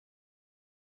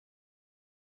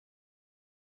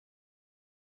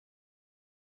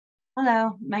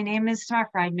Hello, my name is Tamar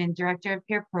Friedman, Director of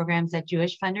Peer Programs at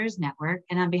Jewish Funders Network.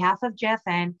 And on behalf of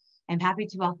JFN, I'm happy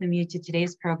to welcome you to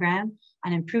today's program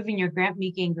on improving your grant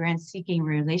making, grant seeking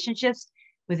relationships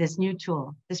with this new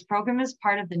tool. This program is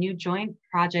part of the new joint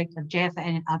project of JFN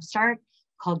and Upstart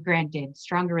called GrantED,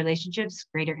 Stronger Relationships,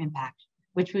 Greater Impact,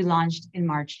 which we launched in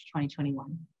March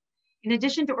 2021. In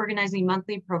addition to organizing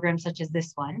monthly programs such as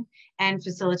this one and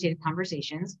facilitated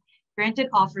conversations, GrantED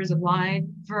offers a wide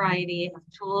variety of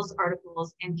tools,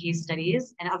 articles, and case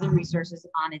studies and other resources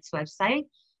on its website,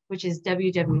 which is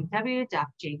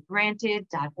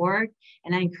www.jgranted.org.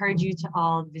 And I encourage you to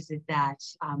all visit that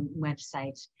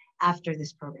website after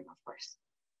this program, of course.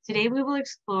 Today, we will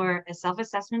explore a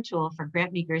self-assessment tool for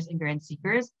grant makers and grant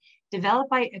seekers developed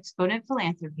by Exponent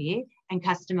Philanthropy and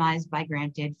customized by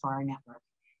GrantED for our network.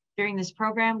 During this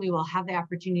program, we will have the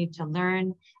opportunity to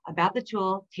learn about the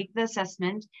tool, take the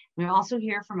assessment. We'll also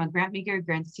hear from a grant maker,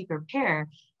 grant seeker pair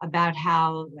about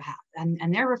how,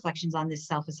 and their reflections on this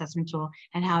self-assessment tool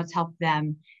and how it's helped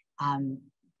them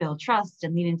build trust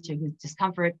and lean into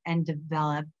discomfort and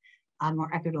develop a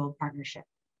more equitable partnership.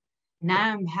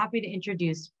 Now I'm happy to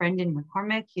introduce Brendan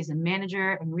McCormick. He's a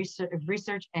manager of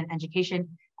research and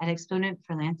education at Exponent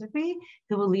Philanthropy,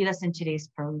 who will lead us in today's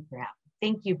program.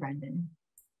 Thank you, Brendan.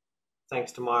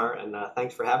 Thanks, Tamar, and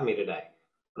thanks for having me today.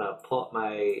 I'm going to pull up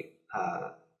my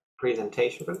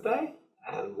presentation for today,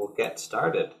 and we'll get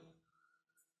started.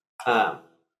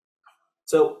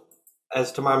 So,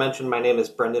 as Tamar mentioned, my name is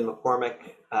Brendan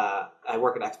McCormick. I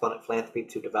work at Exponent Philanthropy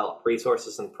to develop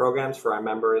resources and programs for our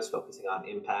members, focusing on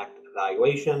impact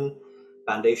evaluation,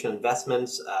 foundation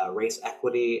investments, race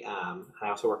equity. I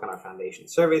also work on our foundation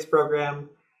surveys program,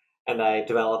 and I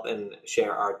develop and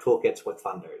share our toolkits with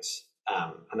funders.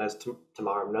 And as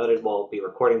Tamar noted, we'll be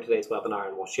recording today's webinar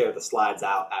and we'll share the slides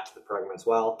out after the program as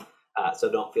well. So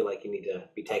don't feel like you need to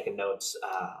be taking notes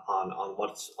on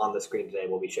what's on the screen today.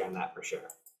 We'll be sharing that for sure.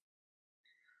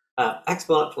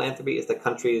 Exponent Philanthropy is the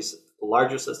country's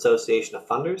largest association of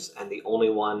funders and the only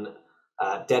one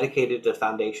dedicated to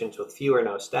foundations with few or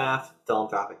no staff,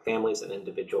 philanthropic families, and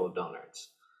individual donors.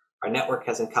 Our network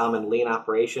has in common lean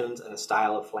operations and a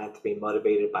style of philanthropy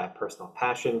motivated by personal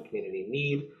passion, community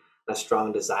need, and a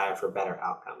strong desire for better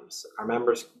outcomes. Our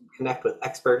members connect with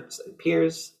experts and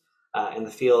peers in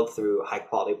the field through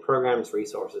high-quality programs,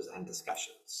 resources, and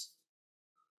discussions.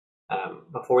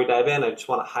 Before we dive in, I just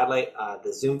want to highlight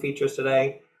the Zoom features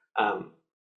today.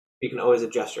 You can always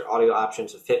adjust your audio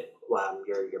options to fit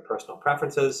your personal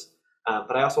preferences,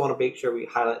 but I also want to make sure we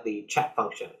highlight the chat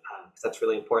function, because that's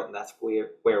really important. That's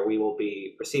where we will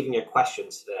be receiving your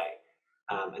questions today.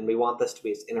 And we want this to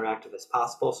be as interactive as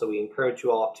possible, so we encourage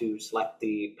you all to select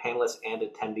the panelists and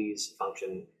attendees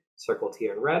function circled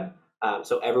here in red,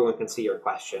 so everyone can see your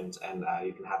questions and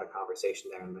you can have a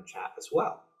conversation there in the chat as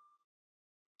well.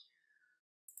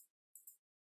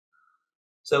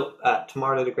 So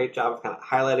Tamar did a great job of kind of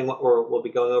highlighting what we'll be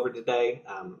going over today.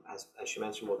 As she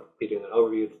mentioned, we'll be doing an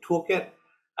overview of the toolkit.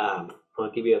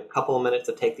 We'll give you a couple of minutes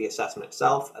to take the assessment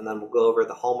itself, and then we'll go over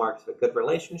the hallmarks of a good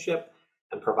relationship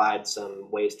and provide some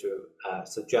ways to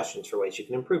suggestions for ways you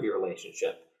can improve your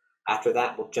relationship. After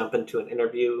that, we'll jump into an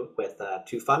interview with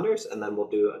two funders, and then we'll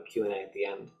do a Q&A at the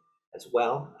end as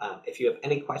well. If you have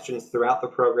any questions throughout the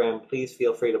program, please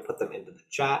feel free to put them into the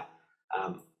chat.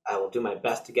 I will do my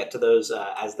best to get to those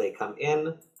as they come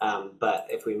in, but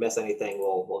if we miss anything,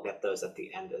 we'll get those at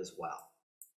the end as well.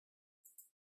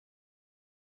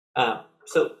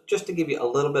 So just to give you a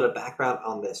little bit of background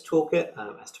on this toolkit,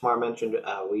 as Tamar mentioned,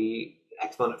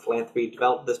 Exponent Philanthropy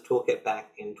developed this toolkit back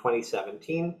in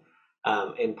 2017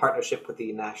 in partnership with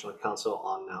the National Council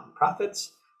on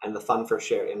Nonprofits and the Fund for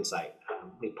Shared Insight.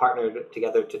 We partnered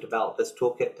together to develop this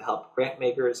toolkit to help grant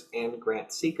makers and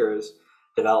grant seekers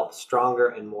develop stronger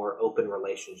and more open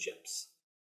relationships.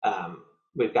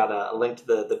 We've got a link to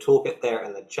the toolkit there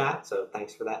in the chat, so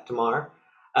thanks for that, Tamar.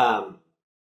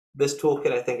 This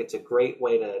toolkit, I think it's a great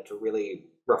way to really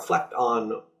reflect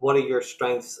on what are your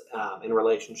strengths in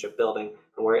relationship building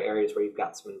and where are areas where you've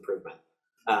got some improvement.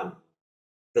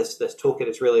 This toolkit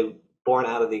is really born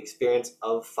out of the experience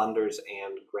of funders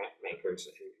and grant makers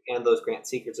and those grant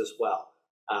seekers as well.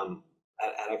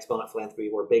 At Exponent Philanthropy,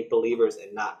 we're big believers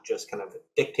in not just kind of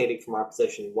dictating from our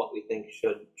position what we think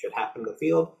should happen in the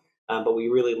field, but we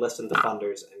really listen to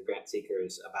funders and grant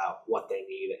seekers about what they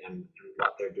need and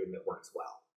what they're doing that works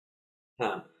well.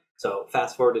 So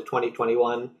fast forward to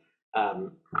 2021,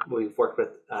 we've worked with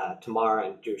Tamar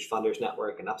and Jewish Funders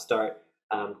Network and Upstart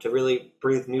to really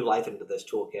breathe new life into this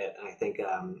toolkit. And I think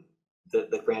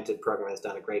the GrantED program has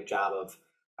done a great job of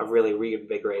really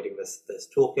reinvigorating this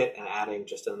toolkit and adding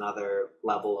just another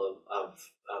level of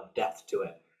depth to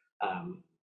it.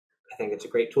 I think it's a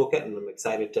great toolkit, and I'm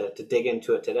excited to dig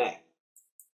into it today.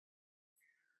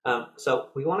 So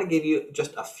we want to give you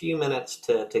just a few minutes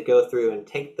to go through and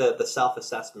take the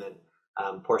self-assessment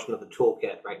portion of the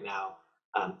toolkit right now.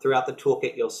 Throughout the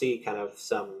toolkit, you'll see kind of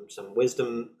some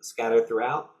wisdom scattered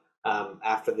throughout.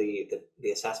 After the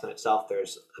assessment itself,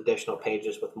 there's additional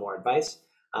pages with more advice.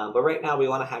 But right now, we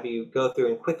want to have you go through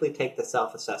and quickly take the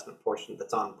self-assessment portion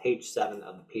that's on page 7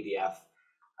 of the PDF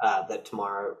that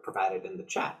Tamara provided in the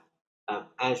chat.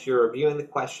 As you're reviewing the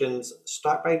questions,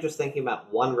 start by just thinking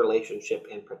about one relationship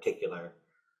in particular.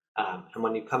 And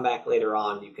when you come back later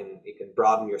on, you can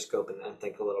broaden your scope and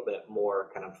think a little bit more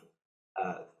kind of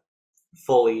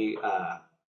fully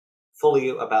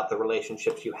about the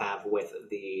relationships you have with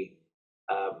the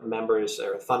members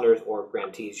or funders or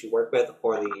grantees you work with,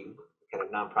 or the kind of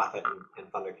nonprofit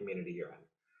and funder community you're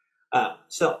in.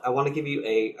 So I want to give you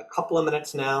a couple of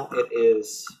minutes now. It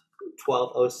is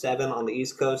 12:07 on the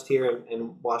East Coast here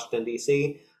in Washington,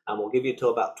 D.C. We'll give you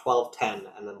till about 12:10,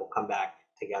 and then we'll come back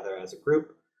together as a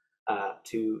group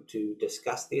to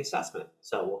discuss the assessment.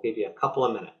 So we'll give you a couple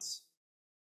of minutes.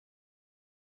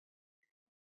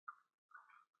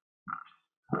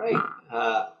 All right,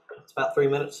 it's about 3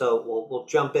 minutes, so we'll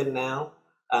jump in now.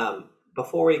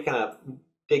 Before we kind of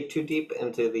dig too deep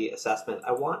into the assessment,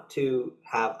 I want to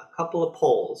have a couple of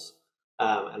polls,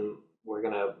 and we're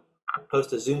going to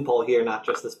post a Zoom poll here, not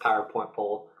just this PowerPoint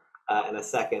poll, in a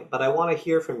second. But I want to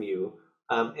hear from you.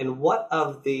 And what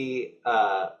of the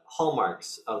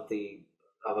hallmarks of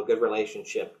a good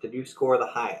relationship did you score the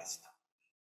highest?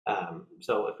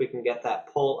 So if we can get that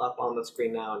poll up on the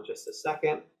screen now in just a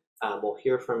second, we'll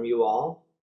hear from you all.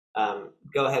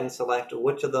 Go ahead and select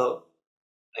which of the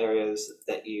areas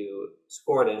that you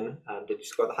scored in did you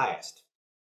score the highest.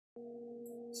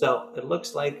 So it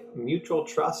looks like mutual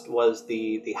trust was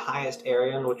the highest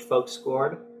area in which folks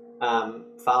scored,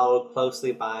 followed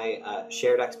closely by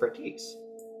shared expertise.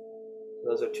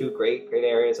 Those are two great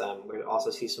areas. We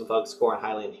also see some folks scoring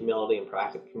highly in humility and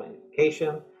proactive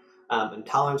communication. And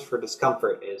tolerance for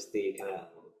discomfort is the kind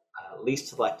of least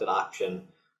selected option,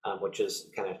 which is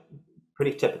kind of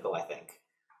pretty typical, I think.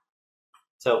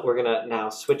 So we're going to now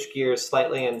switch gears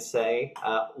slightly and say,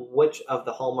 which of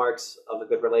the hallmarks of a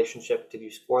good relationship did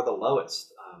you score the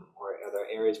lowest, or are there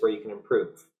areas where you can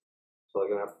improve? So we're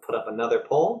going to put up another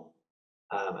poll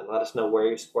and let us know where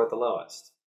you scored the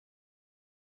lowest.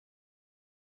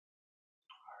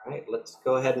 All right, let's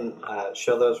go ahead and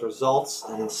show those results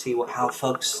and see how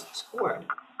folks scored.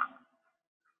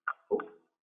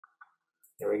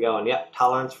 There we go, and yep,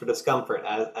 tolerance for discomfort,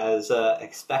 as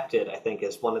expected, I think,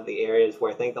 is one of the areas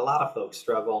where I think a lot of folks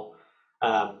struggle,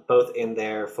 both in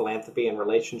their philanthropy and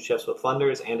relationships with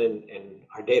funders and in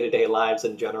our day-to-day lives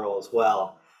in general as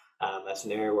well. That's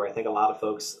an area where I think a lot of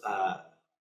folks,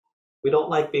 we don't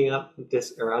like being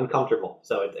uncomfortable,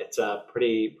 so it's a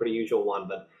pretty usual one,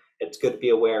 but it's good to be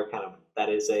aware of kind of that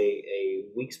is a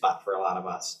weak spot for a lot of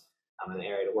us. An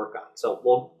area to work on. So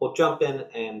we'll jump in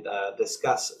and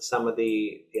discuss some of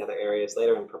the other areas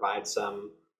later and provide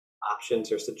some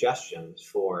options or suggestions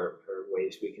for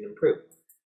ways we can improve.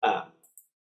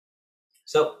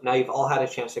 So now you've all had a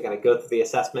chance to kind of go through the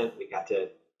assessment. We got to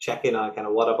check in on kind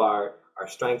of what of our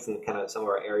strengths and kind of some of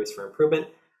our areas for improvement.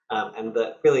 And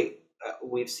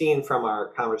we've seen from our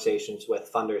conversations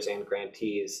with funders and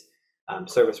grantees,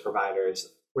 service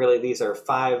providers, really, these are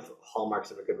 5 hallmarks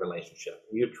of a good relationship: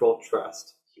 mutual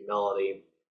trust, humility,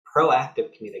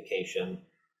 proactive communication,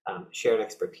 shared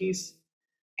expertise,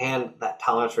 and that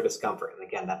tolerance for discomfort. And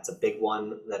again, that's a big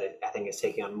one that I think is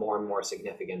taking on more and more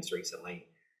significance recently.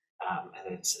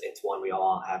 And it's one we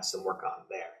all have some work on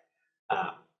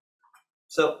there.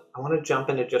 So I want to jump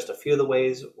into just a few of the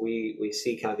ways we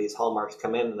see kind of these hallmarks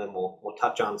come in, and then we'll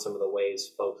touch on some of the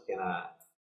ways folks can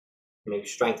maybe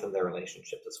strengthen their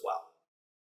relationships as well.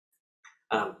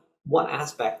 One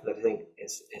aspect that I think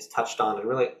is touched on, and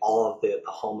really all of the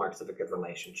hallmarks of a good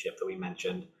relationship that we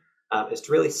mentioned, is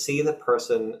to really see the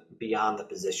person beyond the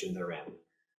position they're in.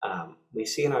 We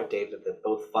see in our data that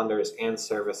both funders and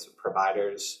service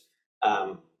providers,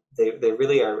 they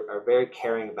really are very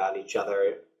caring about each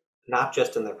other, not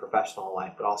just in their professional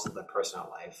life, but also their personal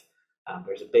life.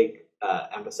 There's a big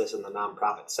emphasis in the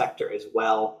nonprofit sector as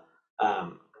well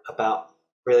about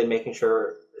really making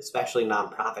sure, especially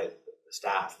nonprofit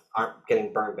staff, aren't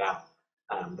getting burned out.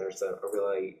 There's a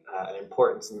really an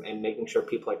importance in making sure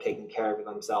people are taking care of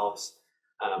themselves.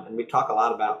 And we talk a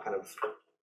lot about kind of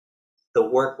the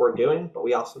work we're doing, but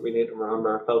we need to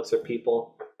remember folks are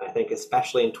people. And I think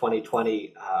especially in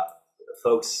 2020,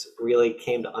 folks really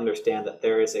came to understand that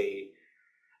there is a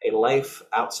a life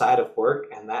outside of work,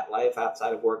 and that life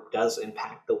outside of work does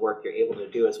impact the work you're able to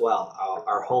do as well.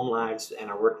 Our home lives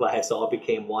and our work lives all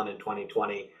became one in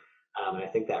 2020, and I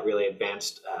think that really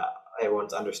advanced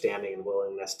everyone's understanding and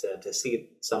willingness to see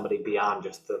somebody beyond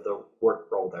just the work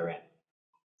role they're in.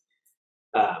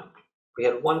 We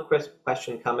had one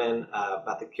question come in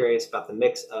curious about the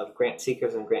mix of grant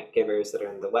seekers and grant givers that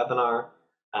are in the webinar,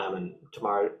 and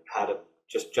Tamar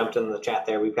just jumped in the chat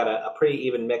there. We've got a pretty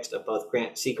even mix of both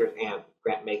grant seekers and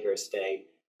grant makers today.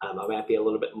 I might be a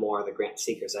little bit more of the grant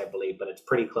seekers, I believe, but it's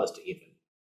pretty close to even.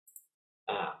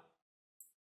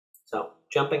 So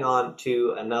jumping on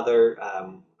to another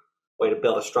way to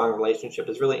build a strong relationship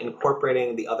is really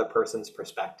incorporating the other person's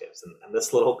perspectives. And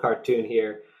this little cartoon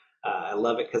here, I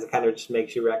love it because it kind of just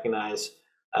makes you recognize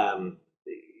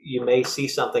you may see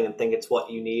something and think it's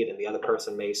what you need, and the other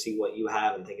person may see what you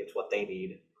have and think it's what they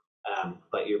need.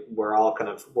 But we're all kind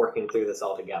of working through this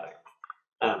all together.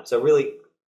 So really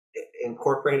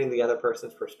incorporating the other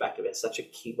person's perspective is such a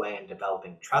key way in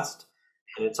developing trust,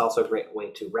 and it's also a great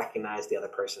way to recognize the other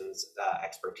person's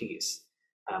expertise.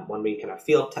 When we kind of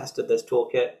field tested this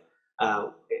toolkit,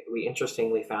 we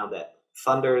interestingly found that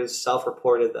funders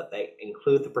self-reported that they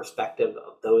include the perspective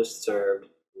of those served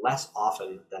less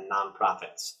often than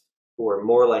nonprofits, who are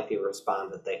more likely to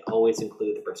respond that they always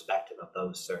include the perspective of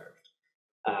those served.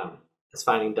 This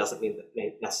finding doesn't mean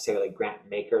that necessarily grant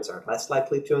makers are less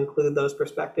likely to include those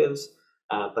perspectives,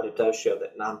 but it does show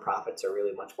that nonprofits are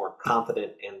really much more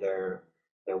confident in their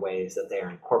ways that they are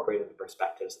incorporating the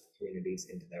perspectives of the communities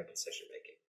into their decision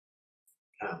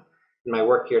making. In my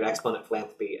work here at Exponent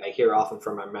Philanthropy, I hear often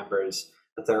from my members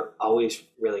that they're always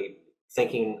really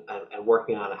thinking and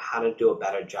working on how to do a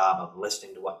better job of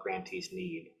listening to what grantees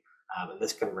need. And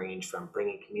this can range from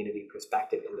bringing community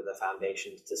perspective into the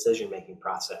foundation's decision-making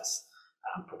process,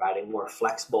 providing more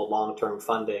flexible long-term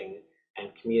funding, and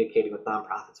communicating with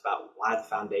nonprofits about why the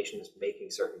foundation is making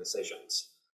certain decisions.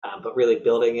 But really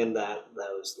building in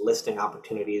those listening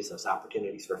opportunities, those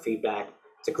opportunities for feedback,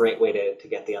 it's a great way to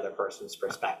get the other person's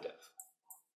perspective.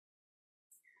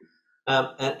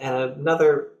 And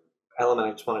another element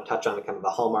I just want to touch on, kind of the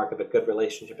hallmark of a good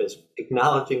relationship, is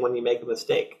acknowledging when you make a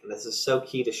mistake. And this is so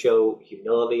key to show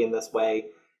humility in this way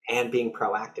and being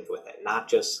proactive with it, not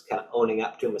just kind of owning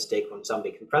up to a mistake when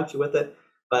somebody confronts you with it,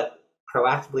 but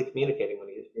proactively communicating when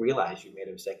you realize you made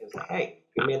a mistake and say, hey,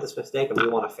 you made this mistake and we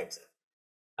want to fix it.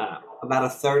 About a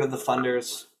third of the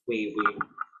funders we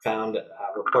found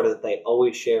reported that they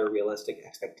always share realistic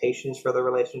expectations for the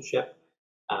relationship,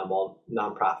 while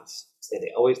nonprofits say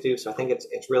they always do. So I think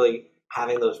it's really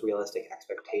having those realistic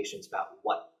expectations about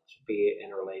what should be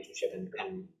in a relationship,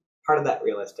 and part of that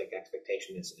realistic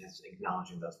expectation is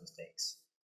acknowledging those mistakes.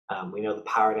 We know the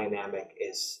power dynamic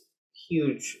is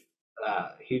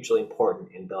hugely important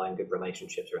in building good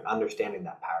relationships, or understanding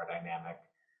that power dynamic.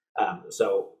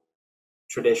 So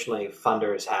traditionally,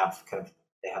 funders have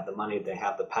they have the money, they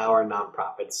have the power.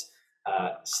 Nonprofits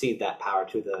cede that power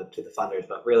to the funders,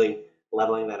 but really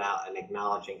leveling that out and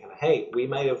acknowledging hey, we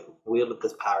might have wielded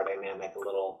this power dynamic a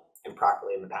little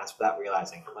improperly in the past without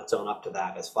realizing. Let's own up to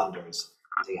that as funders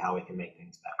and see how we can make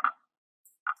things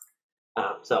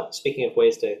better. So speaking of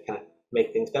ways to kind of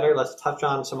make things better, let's touch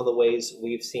on some of the ways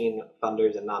we've seen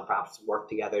funders and nonprofits work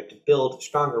together to build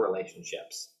stronger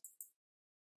relationships.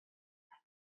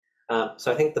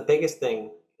 So I think the biggest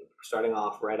thing, starting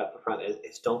off right up front,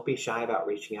 is don't be shy about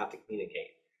reaching out to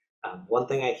communicate. One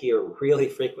thing I hear really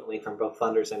frequently from both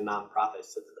funders and nonprofits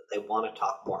is that they want to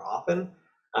talk more often,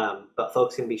 but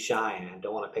folks can be shy and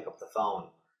don't want to pick up the phone.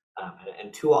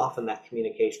 And too often that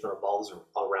communication revolves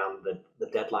around the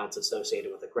deadlines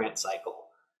associated with the grant cycle.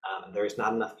 And there is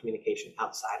not enough communication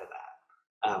outside of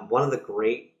that. One of the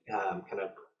great kind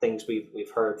of things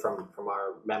we've heard from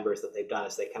our members that they've done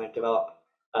is they kind of develop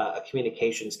a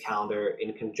communications calendar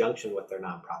in conjunction with their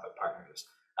nonprofit partners.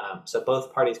 So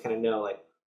both parties kind of know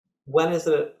when is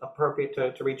it appropriate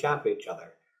to reach out to each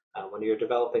other. When you're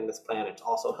developing this plan, it's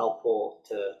also helpful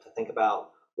to think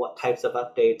about what types of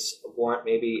updates warrant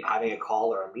maybe having a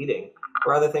call or a meeting,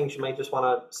 or other things you might just want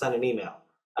to send an email.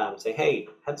 Say, hey,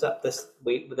 heads up, this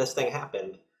thing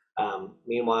happened.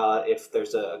 Meanwhile, if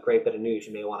there's a great bit of news,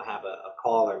 you may want to have a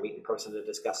call or meet in person to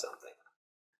discuss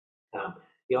something.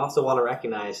 You also want to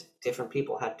recognize different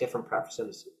people have different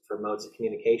preferences for modes of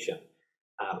communication.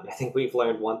 And I think we've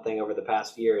learned one thing over the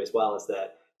past year as well, is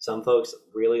that some folks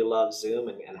really love Zoom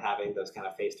and having those kind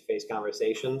of face-to-face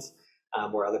conversations,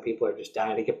 where other people are just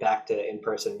dying to get back to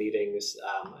in-person meetings.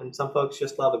 And some folks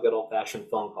just love a good old-fashioned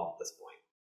phone call at this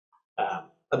point.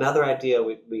 Another idea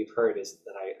we've heard is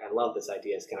that I love this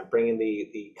idea, is kind of bringing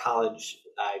the college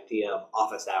idea of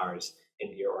office hours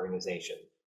into your organization.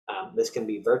 This can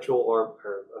be virtual or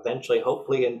eventually,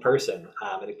 hopefully, in person.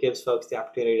 And it gives folks the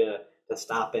opportunity to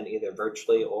stop in either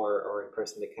virtually or in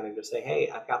person to kind of just say, hey,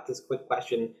 I've got this quick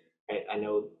question. I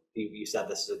know you said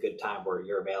this is a good time where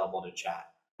you're available to chat.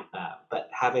 But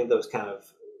having those kind of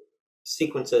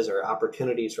sequences or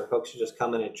opportunities for folks to just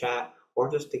come in and chat or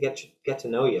just to get to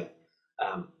know you,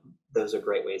 those are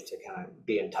great ways to kind of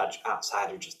be in touch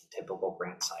outside of just the typical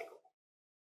grant cycle.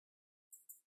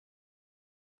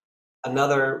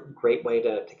 Another great way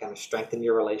to kind of strengthen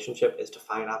your relationship is to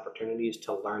find opportunities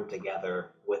to learn together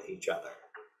with each other.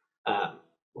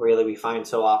 Really, we find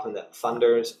so often that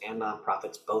funders and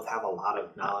nonprofits both have a lot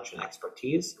of knowledge and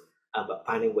expertise, but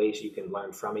finding ways you can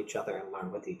learn from each other and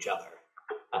learn with each other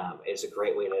is a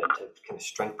great way to kind of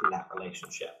strengthen that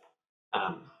relationship.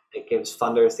 It gives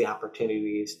funders the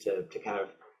opportunities to kind of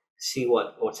see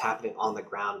what's happening on the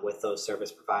ground with those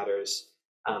service providers,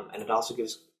 and it also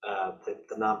gives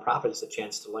the nonprofits a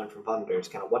chance to learn from funders,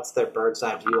 kind of what's their bird's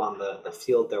eye view on the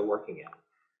field they're working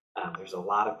in. There's a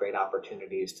lot of great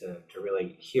opportunities to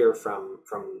really hear from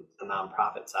the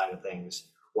nonprofit side of things,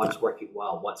 what's working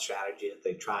well, what strategies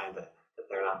they trying that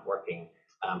they're not working.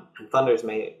 And funders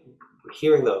may,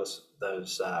 hearing those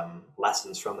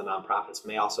lessons from the nonprofits,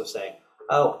 may also say,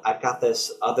 oh, I've got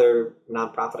this other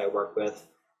nonprofit I work with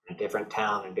in a different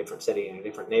town, in a different city, in a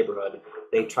different neighborhood.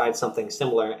 They tried something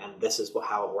similar and this is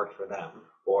how it worked for them.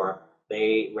 Or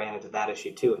they ran into that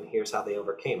issue too and here's how they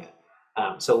overcame it.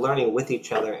 So learning with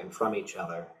each other and from each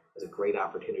other is a great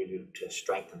opportunity to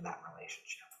strengthen that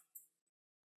relationship.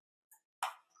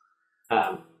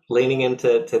 Leaning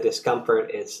into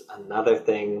discomfort is another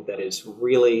thing that is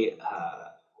really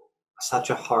such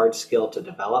a hard skill to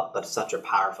develop, but such a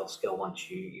powerful skill once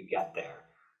you get there.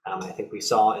 I think we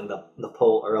saw in the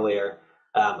poll earlier,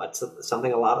 it's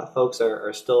something a lot of folks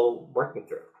are still working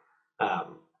through.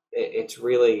 It's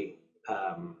really,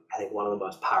 I think, one of the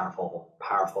most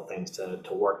powerful things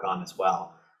to work on as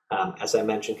well. As I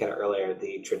mentioned kind of earlier,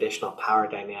 the traditional power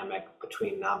dynamic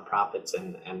between nonprofits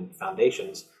and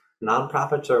foundations,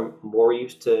 nonprofits are more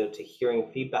used to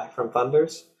hearing feedback from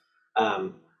funders,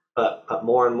 but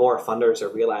more and more funders are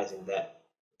realizing that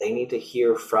they need to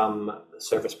hear from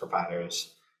service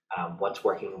providers what's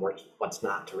working and what's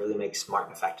not to really make smart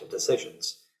and effective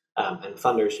decisions. And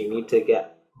funders, you need to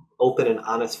get open and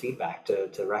honest feedback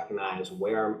to recognize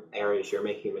where areas you're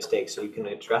making mistakes so you can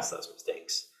address those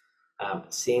mistakes.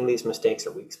 Seeing these mistakes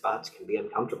or weak spots can be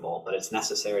uncomfortable, but it's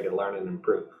necessary to learn and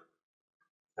improve.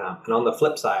 And on the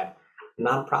flip side,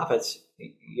 nonprofits,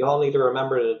 you all need to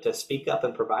remember to speak up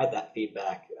and provide that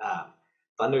feedback.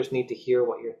 Funders need to hear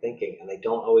what you're thinking, and they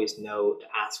don't always know to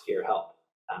ask for your help.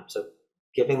 So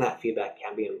giving that feedback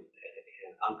can be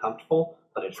uncomfortable,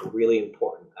 but it's really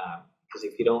important, because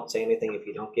if you don't say anything, if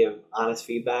you don't give honest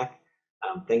feedback,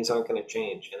 things aren't going to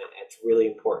change. And it's really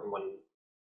important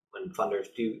when funders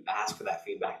do ask for that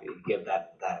feedback, that you give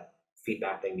that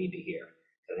feedback they need to hear.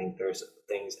 I think there's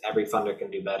things every funder can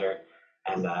do better,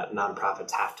 and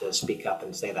nonprofits have to speak up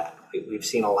and say that. We've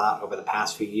seen a lot over the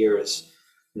past few years.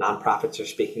 Nonprofits are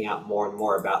speaking out more and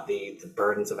more about the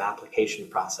burdens of application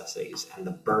processes and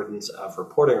the burdens of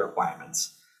reporting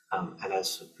requirements. And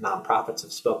as nonprofits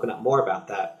have spoken up more about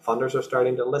that, funders are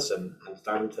starting to listen and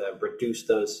starting to reduce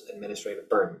those administrative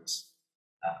burdens.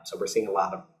 So we're seeing a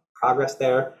lot of progress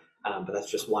there, but that's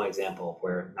just one example of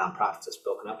where nonprofits have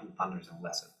spoken up and funders have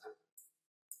listened.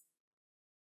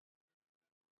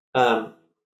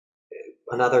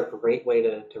 Another great way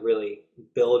to really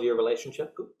build your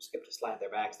relationship, skipped a slide there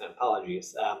by accident,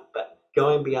 apologies, but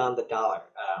going beyond the dollar,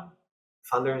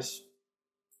 funders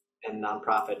and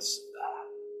nonprofits,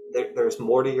 there's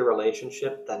more to your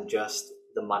relationship than just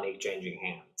the money changing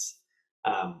hands.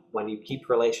 When you keep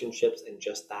relationships in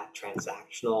just that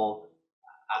transactional,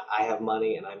 I have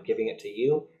money and I'm giving it to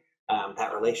you,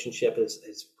 that relationship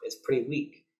is pretty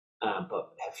weak. But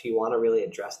if you want to really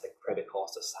address the critical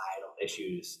societal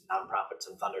issues nonprofits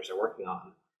and funders are working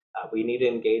on, we need to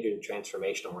engage in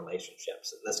transformational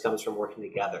relationships. This comes from working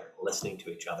together, listening to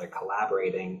each other,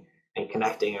 collaborating, and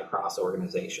connecting across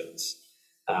organizations.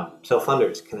 So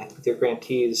funders, connect with your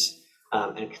grantees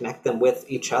and connect them with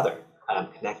each other,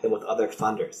 connect them with other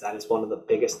funders. That is one of the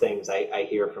biggest things I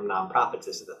hear from nonprofits,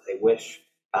 is that they wish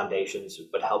foundations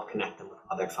would help connect them with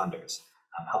other funders.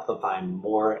 Help them find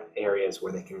more areas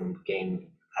where they can gain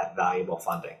that valuable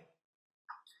funding.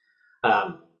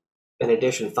 In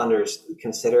addition, funders,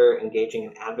 consider engaging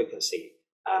in advocacy,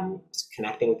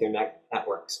 connecting with your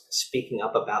networks, speaking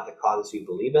up about the causes you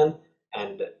believe in,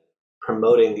 and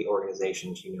promoting the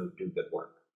organizations you know do good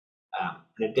work.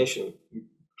 In addition,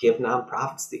 give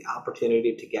nonprofits the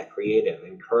opportunity to get creative,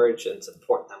 encourage and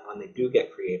support them when they do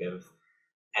get creative,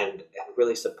 and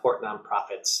really support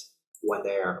nonprofits when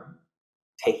they're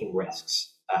taking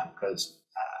risks. Because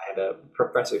I had a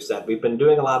professor who said, we've been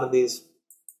doing a lot of these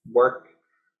work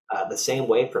the same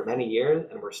way for many years,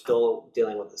 and we're still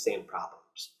dealing with the same problems.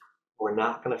 We're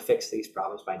not going to fix these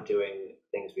problems by doing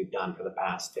things we've done for the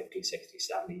past 50, 60,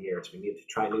 70 years. We need to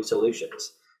try new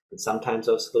solutions. And sometimes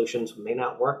those solutions may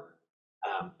not work,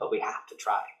 but we have to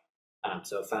try.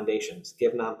 So foundations,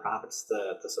 give nonprofits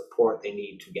the support they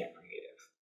need to get creative.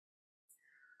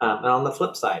 And on the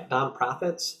flip side,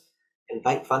 nonprofits,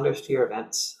 invite funders to your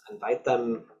events, invite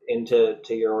them into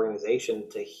your organization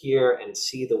to hear and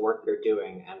see the work you're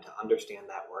doing and to understand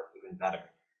that work even better.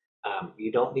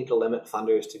 You don't need to limit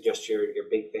funders to just your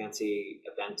big fancy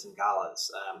events and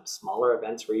galas. Smaller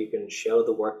events where you can show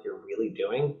the work you're really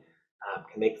doing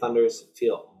can make funders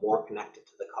feel more connected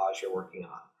to the cause you're working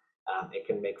on. It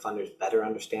can make funders better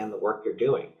understand the work you're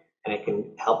doing, and it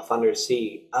can help funders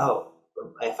see, oh,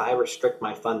 if I restrict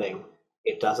my funding,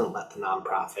 it doesn't let the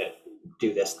nonprofit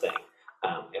do this thing.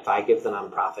 If I give the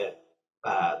nonprofit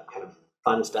kind of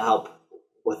funds to help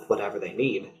with whatever they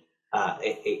need,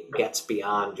 it gets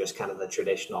beyond just kind of the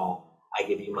traditional, I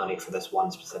give you money for this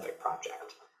one specific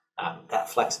project. That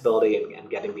flexibility and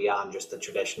getting beyond just the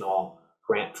traditional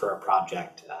grant for a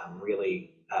project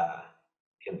really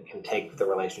can take the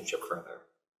relationship further.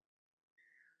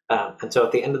 And so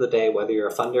at the end of the day, whether you're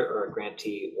a funder or a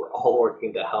grantee, we're all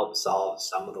working to help solve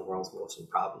some of the world's most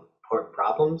important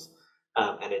problems,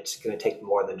 and it's going to take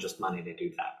more than just money to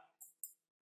do that.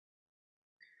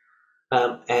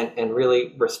 And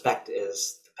really, respect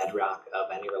is the bedrock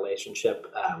of any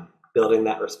relationship. Building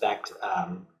that respect,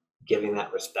 giving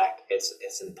that respect,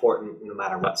 it's important no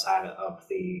matter what side of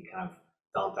the kind of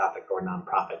philanthropic or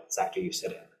nonprofit sector you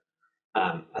sit in.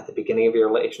 At the beginning of your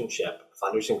relationship,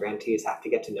 funders and grantees have to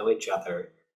get to know each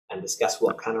other and discuss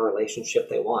what kind of relationship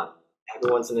they want.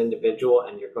 Everyone's an individual,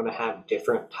 and you're going to have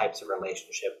different types of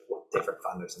relationship with different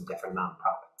funders and different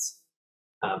nonprofits.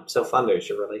 So funders,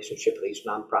 your relationship with each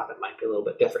nonprofit might be a little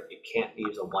bit different. You can't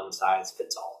use a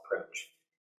one-size-fits-all approach.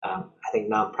 I think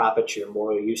nonprofits, you're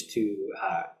more used to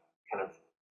kind of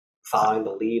following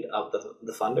the lead of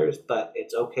the funders, but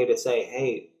it's okay to say,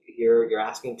 hey, you're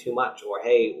asking too much, or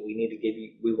hey,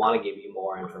 we want to give you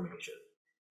more information.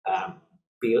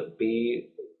 Be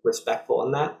respectful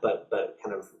in that, but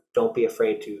kind of don't be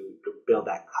afraid to build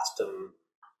that custom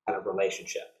kind of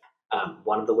relationship.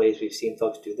 One of the ways we've seen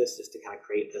folks do this is to kind of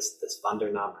create this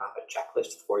funder nonprofit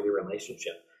checklist for your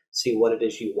relationship. See what it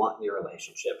is you want in your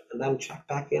relationship, and then check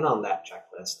back in on that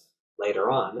checklist later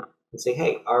on and say,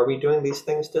 hey, are we doing these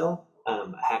things still?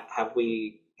 Have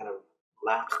we kind of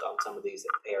lapsed on some of these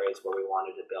areas where we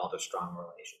wanted to build a strong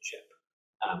relationship?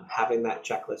 Having that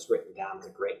checklist written down is a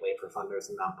great way for funders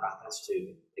and nonprofits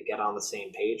to get on the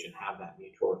same page and have that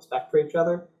mutual respect for each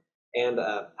other, and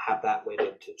have that way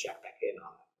to check back in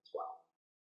on it as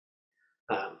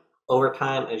well. Over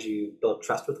time, as you build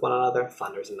trust with one another,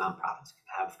 funders and nonprofits can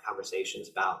have conversations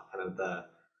about kind of the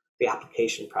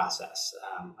application process.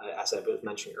 As I was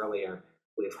mentioning earlier,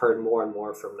 we've heard more and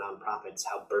more from nonprofits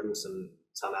how burdensome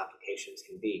some applications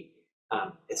can be,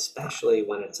 especially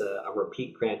when it's a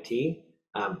repeat grantee.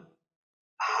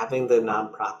 Having the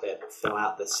nonprofit fill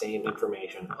out the same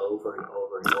information over and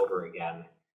over and over again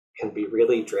can be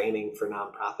really draining for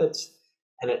nonprofits.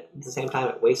 And at the same time,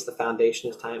 it wastes the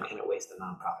foundation's time and it wastes the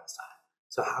nonprofit's time.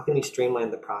 So how can you streamline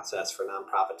the process for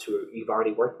nonprofits who you've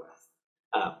already worked with?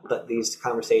 But these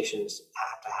conversations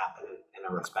have to happen in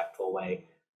a respectful way,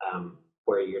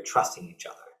 where you're trusting each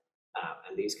other.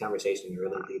 And these conversations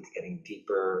really lead to getting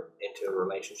deeper into a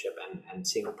relationship and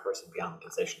seeing a person beyond the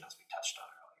position, as we touched on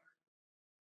earlier.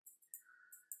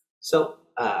 So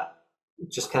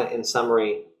just kind of in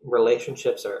summary,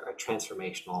 relationships are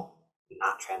transformational,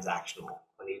 not transactional.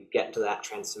 When you get into that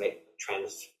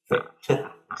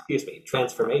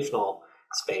transformational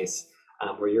space,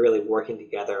 where you're really working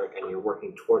together and you're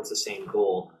working towards the same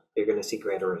goal, you're going to see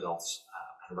greater results,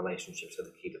 and relationships are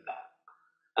the key to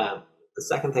that. The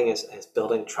second thing is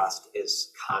building trust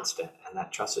is constant, and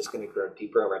that trust is going to grow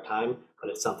deeper over time, but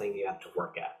it's something you have to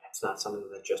work at. It's not something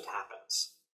that just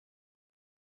happens.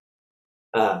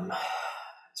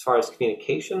 As far as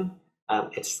communication,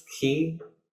 it's key,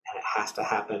 and it has to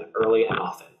happen early and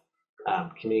often.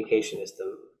 Communication is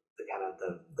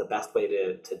the best way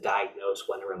to diagnose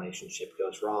when a relationship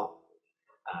goes wrong.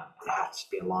 It has to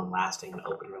be a long-lasting and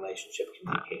open relationship.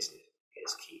 Communication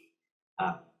is key.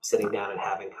 Sitting down and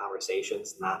having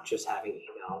conversations, not just having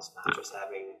emails, not just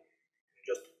having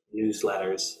just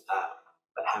newsletters,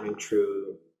 but having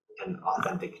true and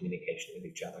authentic communication with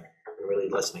each other and really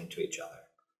listening to each other.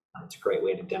 It's a great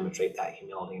way to demonstrate that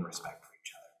humility and respect for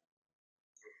each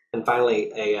And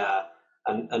finally,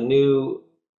 a new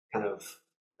kind of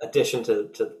addition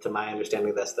to my understanding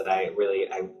of this that I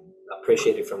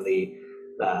appreciated from the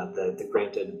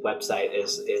GrantED website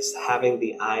is having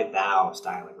the I-thou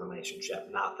styling relationship,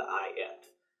 not the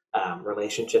I-it.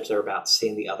 Relationships are about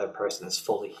seeing the other person as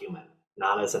fully human,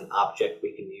 not as an object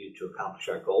we can use to accomplish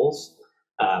our goals.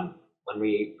 When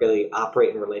we really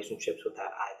operate in relationships with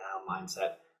that I-thou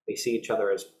mindset, we see each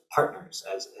other as partners,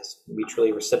 as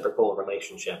mutually reciprocal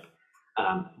relationship.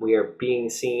 We are being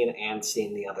seen and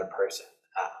seeing the other person.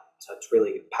 So it's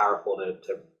really powerful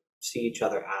to see each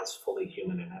other as fully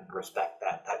human and respect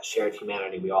that shared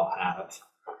humanity we all have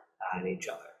in each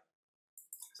other.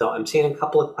 So I'm seeing a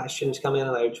couple of questions come in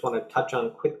that I just want to touch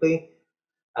on quickly.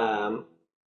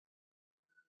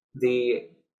 The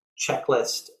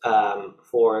checklist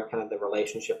for kind of the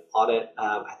relationship audit.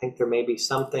 I think there may be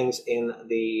some things in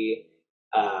the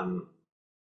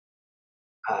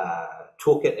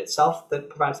toolkit itself that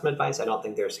provides some advice. I don't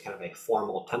think there's kind of a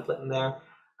formal template in there.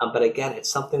 But again,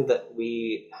 it's something that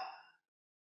we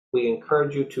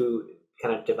encourage you to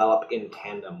kind of develop in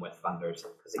tandem with funders,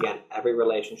 because again, every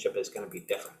relationship is going to be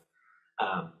different.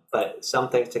 But some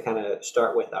things to kind of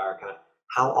start with are kind of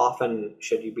how often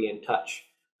should you be in touch?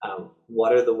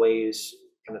 What are the ways,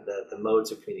 kind of the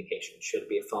modes of communication? Should it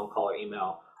be a phone call or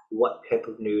email? What type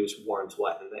of news warrants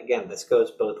what? And again, this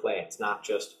goes both ways. It's not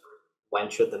just when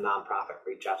should the nonprofit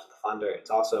reach out to the funder. It's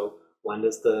also when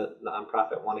does the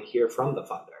nonprofit want to hear from the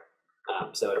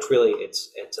funder? So it's really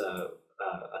it's a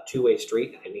two-way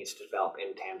street, and it needs to develop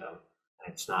in tandem.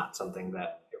 And it's not something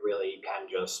that really you can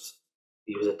just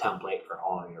use a template for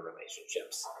all of your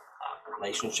relationships.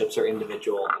 Relationships are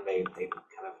individual, and they kind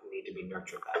of need to be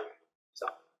nurtured that way. So,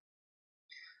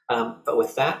 but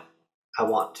with that, I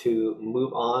want to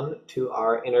move on to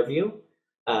our interview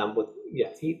with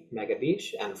Yafit,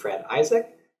 Megidish, and Fred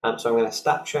Isaac. So I'm going to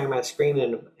stop sharing my screen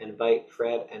and invite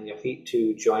Fred and Yafit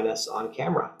to join us on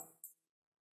camera.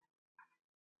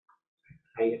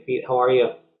 Hi, Yafit. How are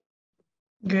you?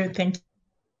 Good, thank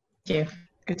you.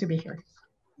 Good to be here.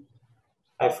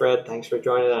 Hi, Fred. Thanks for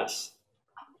joining us.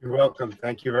 You're welcome.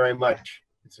 Thank you very much.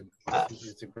 It's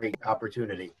a great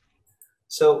opportunity.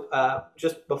 So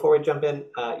just before we jump in,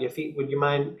 Yafit, would you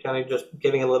mind kind of just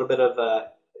giving a little bit of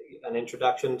an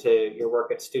introduction to your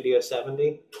work at Studio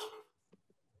 70?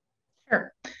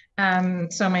 Sure.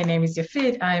 So my name is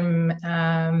Yafit. I'm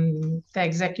the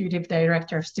executive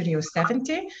director of Studio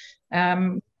 70,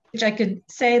 which I could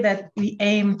say that we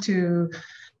aim to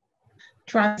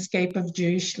transcape of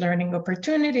Jewish learning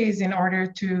opportunities in order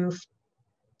to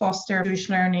foster Jewish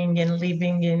learning and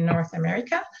living in North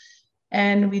America.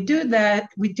 And we do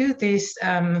this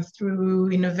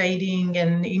through innovating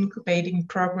and incubating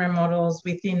program models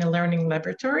within a learning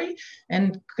laboratory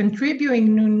and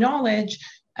contributing new knowledge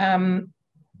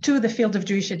to the field of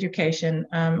Jewish education.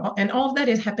 And all of that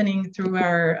is happening through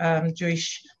our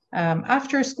Jewish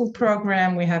after-school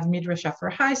program. We have Midrash for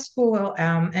high school,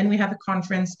 and we have a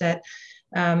conference that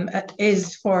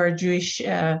is for Jewish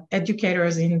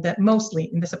educators mostly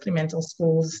in the supplemental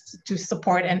schools to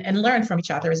support and learn from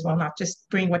each other as well, not just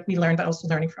bring what we learn, but also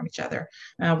learning from each other.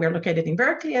 We're located in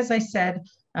Berkeley, as I said.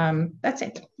 That's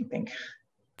it, I think.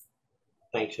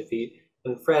 Thanks, Yafit.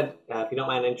 And Fred, if you don't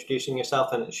mind introducing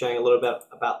yourself and sharing a little bit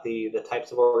about the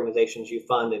types of organizations you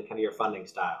fund and kind of your funding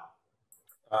style.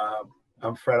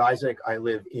 I'm Fred Isaac. I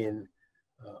live in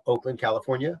Oakland,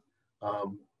 California,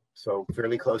 so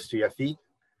fairly close to Yafit.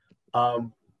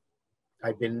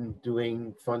 I've been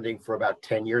doing funding for about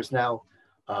 10 years now.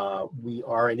 We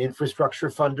are an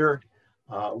infrastructure funder.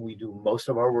 We do most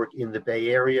of our work in the Bay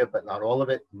Area, but not all of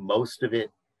it. Most of it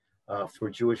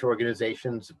for Jewish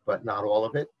organizations, but not all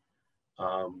of it.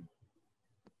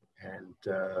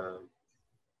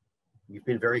 We've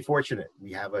been very fortunate.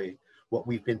 We have what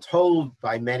we've been told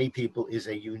by many people is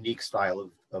a unique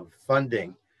style of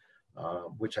funding,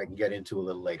 which I can get into a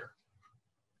little later.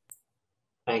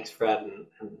 Thanks, Fred,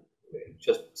 and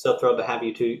just so thrilled to have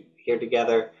you two here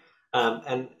together.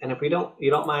 And if you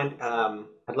don't mind,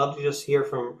 I'd love to just hear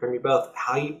from you both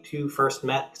how you two first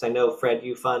met, because I know, Fred,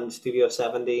 you fund Studio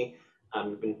 70.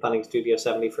 You've been funding Studio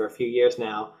 70 for a few years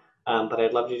now, but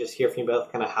I'd love to just hear from you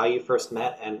both kind of how you first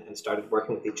met and started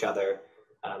working with each other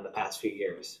the past few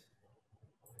years.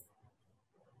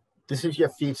 This is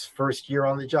Yafit's first year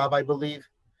on the job, I believe.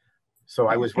 So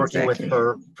I was working with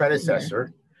her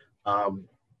predecessor,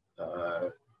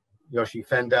 Yoshi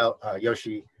Fendel,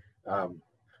 Yoshi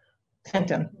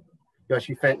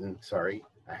Fenton, sorry.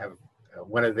 I have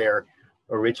one of their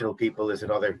original people is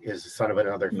the son of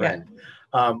another friend.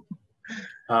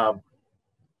 Yeah.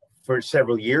 For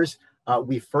several years.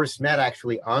 We first met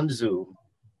actually on Zoom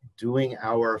doing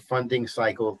our funding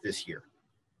cycle this year.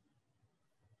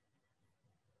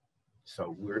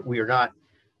 So we are not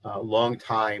long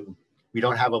time, we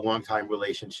don't have a long time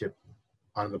relationship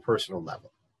on the personal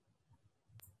level.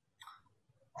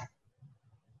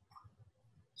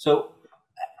 So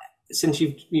since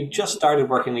you've just started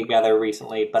working together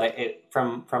recently, but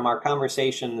from our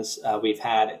conversations we've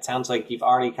had, it sounds like you've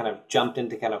already kind of jumped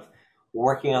into kind of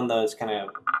working on those kind of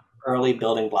early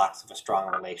building blocks of a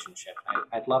strong relationship.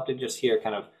 I'd love to just hear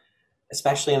kind of,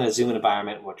 especially in a Zoom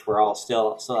environment, which we're all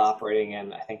still operating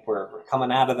in. I think we're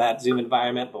coming out of that Zoom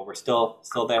environment, but we're still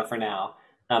there for now.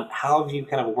 How have you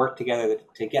kind of worked together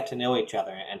to get to know each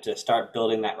other and to start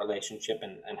building that relationship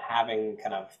and having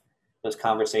kind of those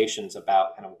conversations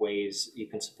about kind of ways you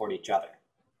can support each other?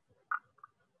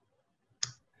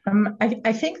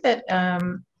 I think that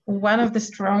one of the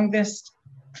strongest,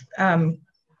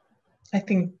 I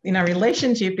think, in our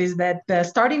relationship is that the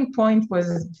starting point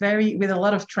was with a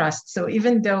lot of trust. So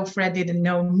even though Fred didn't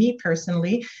know me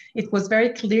personally, it was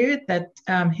very clear that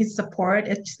his support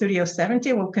at Studio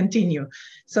 70 will continue.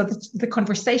 So the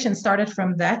conversation started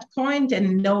from that point,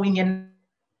 and knowing in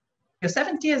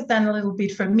 70 has done a little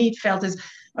bit for me. It felt as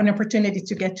an opportunity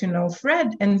to get to know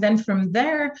Fred, and then from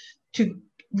there to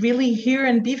really hear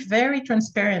and be very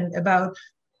transparent about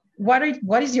what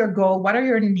is your goal, what are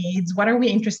your needs, what are we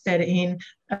interested in,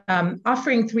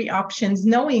 offering 3 options,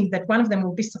 knowing that one of them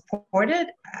will be supported.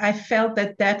 I felt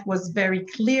that was very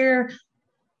clear.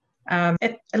 A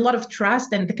lot of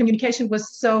trust, and the communication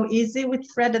was so easy with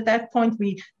Fred at that point.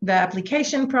 The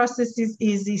application process is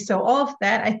easy. So all of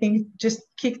that, I think, just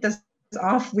kicked us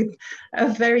off with a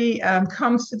very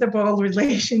comfortable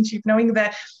relationship, knowing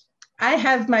that I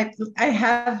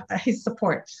have his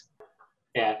support.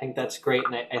 Yeah, I think that's great.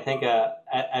 And I think,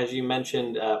 as you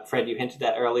mentioned, Fred, you hinted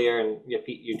at earlier, and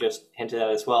Yafit, you just hinted at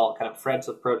as well, kind of Fred's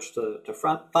approach to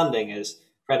funding is,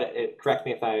 Fred, correct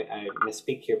me if I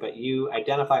misspeak here, but you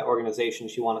identify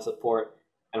organizations you want to support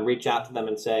and reach out to them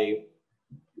and say,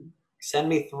 send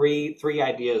me three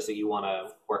ideas that you want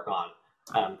to work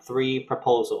on, 3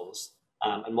 proposals,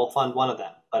 and we'll fund one of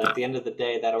them. But at the end of the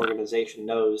day, that organization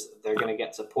knows they're going to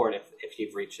get support if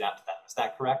you've reached out to them. Is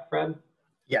that correct, Fred?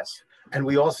 Yes. And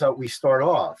we start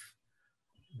off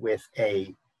with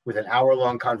an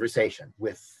hour-long conversation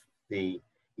with the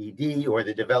ED or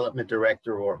the development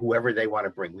director or whoever they want to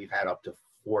bring. We've had up to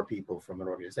 4 people from an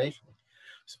organization.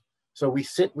 So we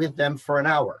sit with them for an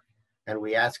hour and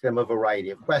we ask them a variety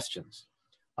of questions.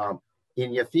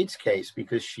 In Yafit's case,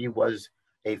 because she was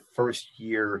a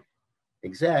first-year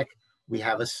exec, we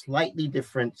have a slightly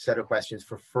different set of questions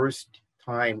for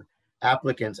first-time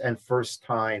applicants and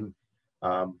first-time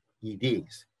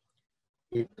EDs.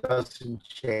 It doesn't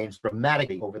change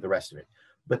dramatically over the rest of it.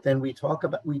 But then we talk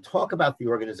about the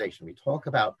organization. We talk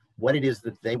about what it is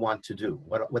that they want to do,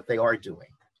 what they are doing.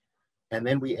 And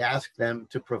then we ask them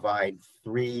to provide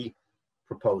 3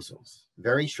 proposals,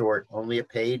 very short, only a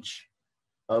page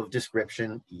of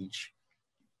description each,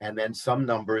 and then some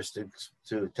numbers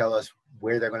to tell us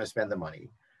where they're going to spend the money,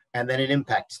 and then an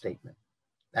impact statement.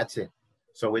 That's it.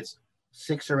 So it's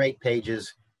 6 or 8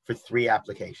 pages for 3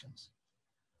 applications.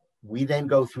 We then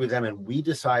go through them and we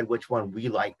decide which one we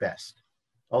like best.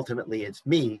 Ultimately, it's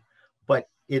me, but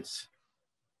it's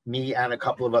me and a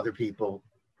couple of other people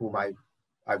whom I've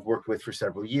worked with for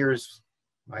several years,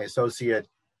 my associate,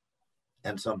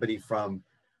 and somebody from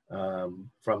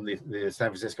the San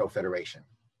Francisco Federation,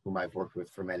 whom I've worked with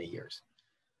for many years.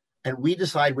 And we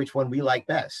decide which one we like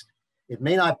best. It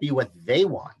may not be what they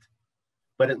want,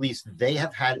 but at least they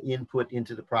have had input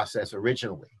into the process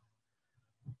originally.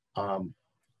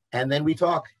 And then we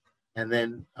talk, and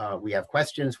then we have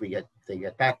questions, they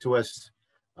get back to us.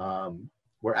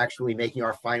 We're actually making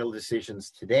our final decisions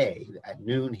today at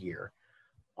noon here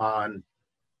on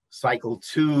cycle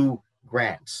 2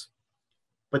 grants.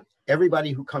 But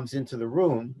everybody who comes into the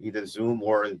room, either Zoom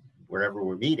or wherever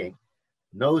we're meeting,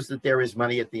 knows that there is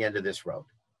money at the end of this road.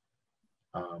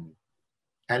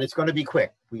 And it's going to be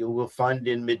quick. We will fund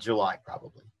in mid-July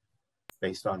probably,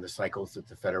 based on the cycles that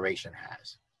the Federation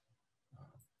has.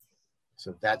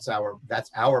 So that's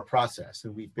our process.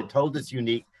 And we've been told it's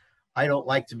unique. I don't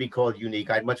like to be called unique.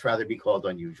 I'd much rather be called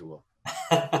unusual.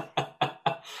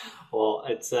 Well,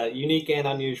 it's unique and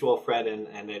unusual, Fred, and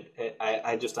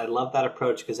I love that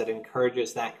approach because it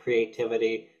encourages that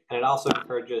creativity, and it also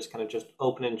encourages kind of just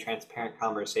open and transparent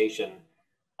conversation.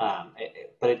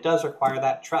 But it does require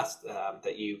that trust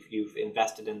that you've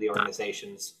invested in the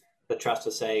organizations, the trust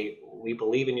to say, we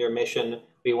believe in your mission,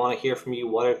 we want to hear from you,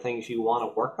 what are things you want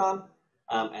to work on,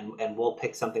 and we'll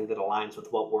pick something that aligns with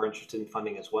what we're interested in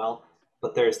funding as well.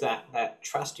 but there's that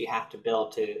trust you have to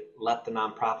build to let the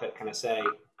nonprofit kind of say,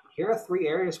 here are 3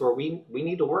 areas where we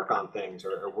need to work on things,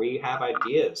 or we have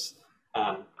ideas.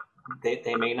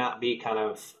 They may not be kind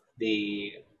of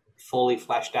the fully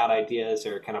fleshed out ideas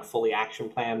or kind of fully action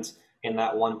plans in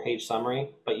that 1-page summary,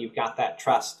 but you've got that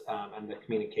trust and the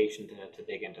communication to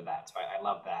dig into that. So I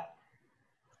love that.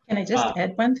 Can I just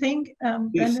add one thing,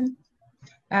 Brendan?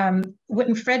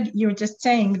 When Fred, you were just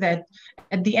saying that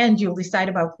at the end you'll decide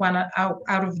about one out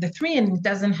of the 3, and it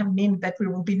doesn't mean that we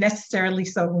will be necessarily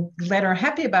so glad or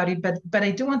happy about it, but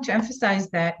I do want to emphasize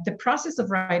that the process of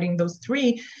writing those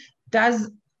 3 does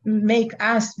make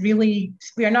us really,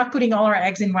 we are not putting all our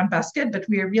eggs in one basket, but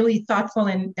we are really thoughtful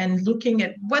and looking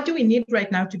at what do we need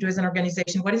right now to do as an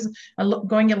organization, what is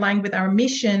going aligned with our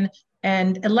mission,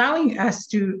 and allowing us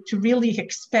to really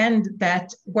expand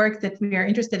that work that we are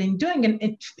interested in doing.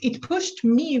 And it pushed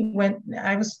me, when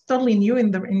I was totally new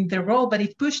in the role, but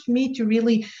it pushed me to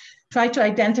really try to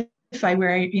identify,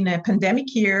 we're in a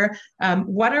pandemic year,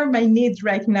 what are my needs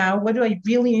right now? What do I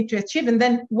really need to achieve? And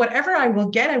then whatever I will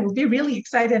get, I will be really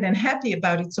excited and happy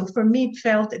about it. So for me, it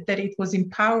felt that it was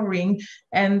empowering,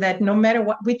 and that no matter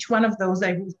which one of those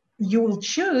you will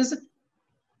choose,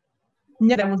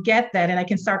 that I will get that and I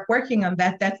can start working on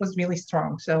that. That was really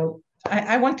strong. So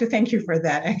I want to thank you for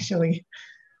that, actually.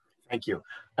 Thank you.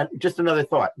 Just another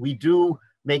thought. We do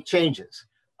make changes.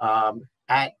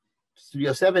 At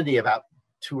Studio 70, about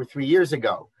 2 or 3 years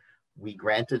ago, we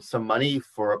granted some money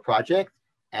for a project,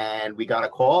 and we got a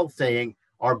call saying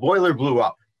our boiler blew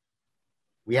up.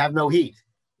 We have no heat.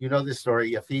 You know this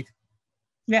story, Yafit?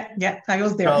 Yeah, I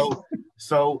was there.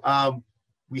 So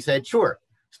we said, sure,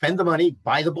 spend the money,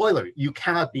 buy the boiler. You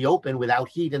cannot be open without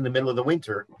heat in the middle of the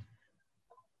winter,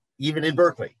 even in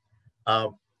Berkeley.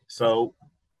 So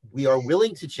we are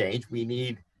willing to change. We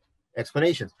need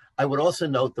explanations. I would also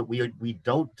note that we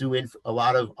don't do a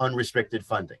lot of unrestricted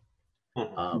funding.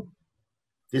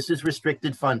 This is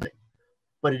restricted funding,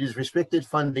 but it is restricted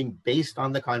funding based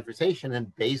on the conversation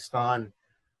and based on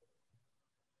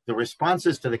the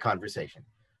responses to the conversation.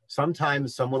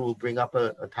 Sometimes someone will bring up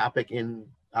a topic in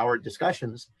our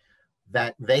discussions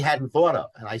that they hadn't thought of,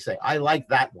 and I say, I like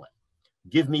that one.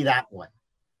 Give me that one.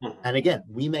 And again,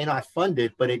 we may not fund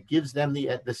it, but it gives them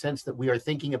the sense that we are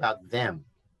thinking about them.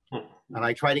 And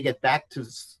I try to get back to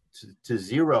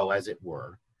zero, as it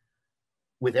were,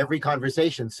 with every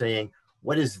conversation, saying,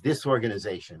 what is this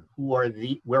organization? Where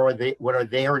are they? What are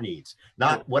their needs?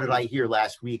 Not what did I hear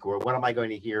last week, or what am I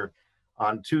going to hear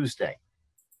on Tuesday?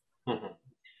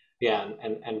 Yeah,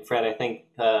 and Fred, I think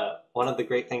one of the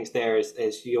great things there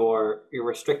is you're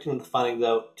restricting the funding,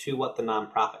 though, to what the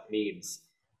nonprofit needs.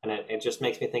 And it just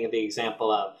makes me think of the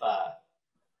example of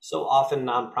so often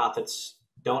nonprofits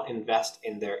don't invest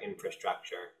in their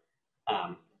infrastructure.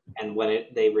 And when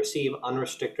they receive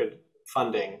unrestricted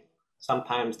funding,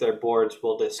 sometimes their boards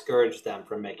will discourage them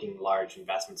from making large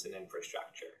investments in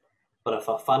infrastructure. But if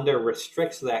a funder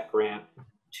restricts that grant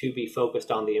to be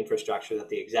focused on the infrastructure that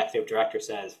the executive director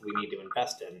says we need to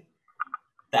invest in,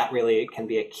 that really can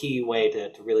be a key way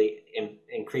to really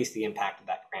increase the impact of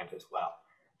that grant as well.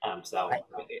 So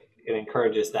it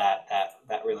encourages that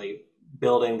really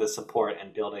building the support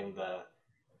and building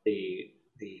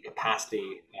the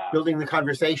capacity, building the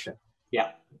conversation.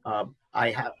 Yeah.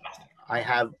 I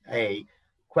have a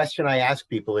question I ask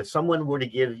people. If someone were to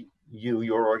give you,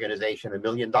 your organization, $1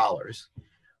 million,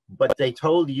 but they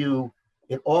told you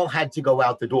it all had to go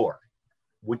out the door,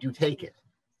 would you take it?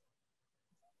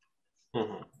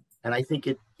 And I think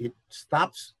it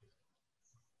stops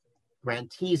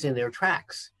grantees in their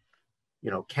tracks.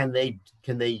 You know, can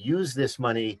they use this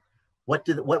money? What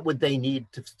would they need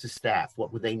to staff?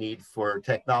 What would they need for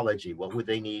technology? What would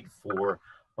they need for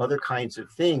other kinds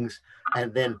of things?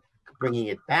 And then bringing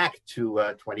it back to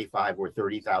a $25,000 or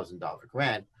 $30,000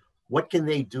 grant, what can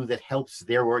they do that helps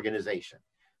their organization?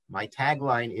 My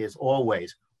tagline is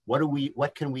always,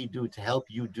 what can we do to help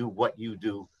you do what you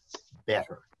do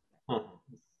better?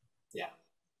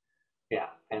 Yeah,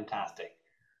 fantastic.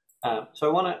 So I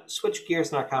want to switch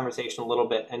gears in our conversation a little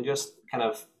bit and just kind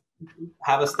of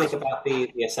have us think about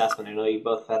the assessment. I know you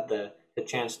both had the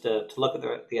chance to look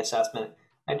at the assessment.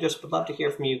 I just would love to hear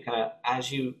from you, kind of,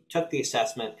 as you took the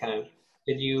assessment, kind of,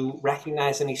 did you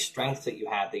recognize any strengths that you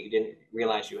had that you didn't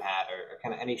realize you had, or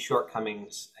kind of any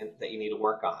shortcomings that you need to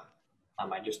work on?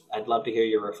 I'd love to hear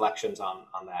your reflections on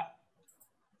that.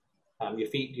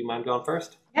 Yafit, do you mind going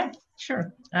first? Yeah,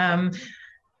 sure.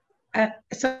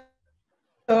 So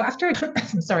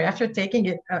after taking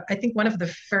it, I think one of the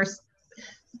first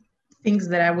things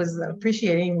that I was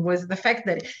appreciating was the fact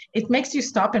that it makes you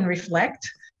stop and reflect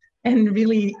and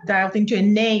really dialed into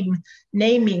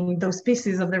naming those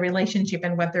pieces of the relationship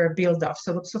and what they're built of.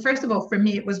 So first of all, for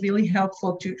me, it was really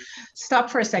helpful to stop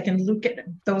for a second, look at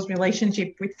those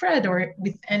relationships with Fred or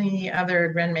with any other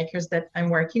grant makers that I'm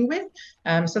working with.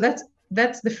 So that's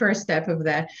the first step of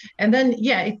that. And then,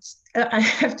 yeah, I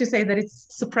have to say that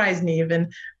it's surprised me even,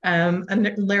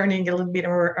 learning a little bit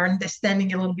or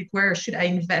understanding a little bit where should I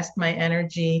invest my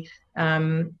energy,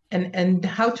 and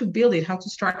how to build it, how to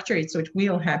structure it so it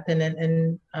will happen.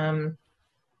 And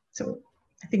so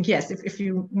I think, yes, if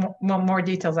you want more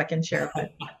details, I can share.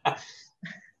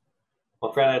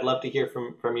 Well, Fred, I'd love to hear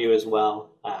from you as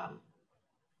well.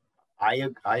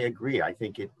 I agree. I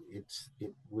think it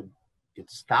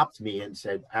stopped me and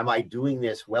said, am I doing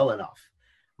this well enough?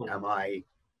 Am I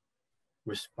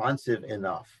responsive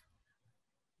enough?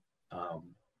 Do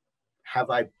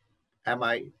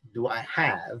I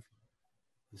have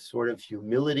the sort of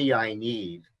humility I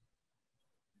need,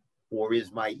 or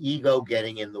is my ego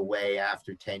getting in the way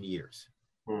after 10 years?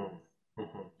 Do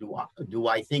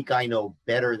I think I know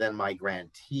better than my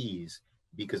grantees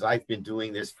because I've been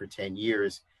doing this for 10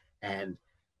 years? And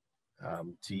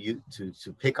to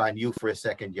pick on you for a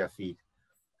second, Yafit,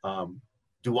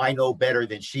 do I know better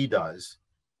than she does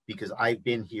because I've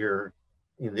been here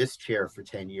in this chair for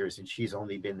 10 years and she's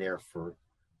only been there for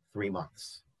 3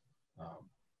 months?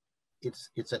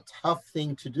 It's a tough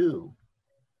thing to do.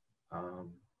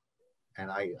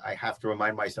 And I have to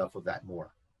remind myself of that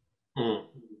more.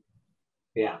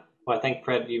 Yeah. Well, I think,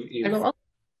 Fred, please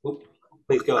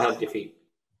go ahead, Yafit.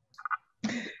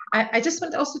 I just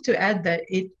want also to add that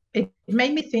it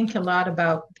made me think a lot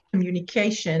about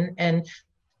communication, and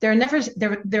they're never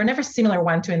similar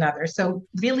one to another. So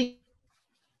really,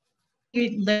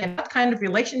 what kind of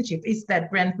relationship is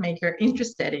that grant maker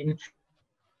interested in?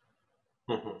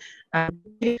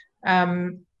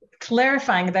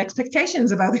 Clarifying the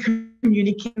expectations about the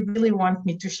communication. Really want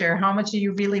me to share? How much do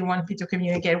you really want me to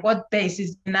communicate? What base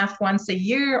is enough once a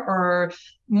year or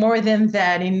more than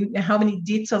that? In how many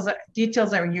details are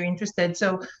you interested?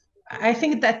 So I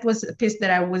think that was a piece that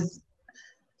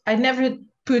I never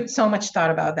put so much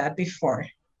thought about that before,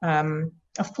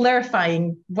 of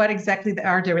clarifying what exactly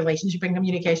are the relationship and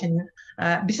communication,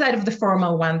 beside of the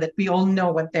formal one that we all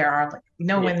know what they are. Like,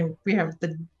 when we have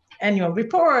the annual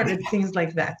report and things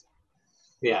like that.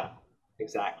 Yeah,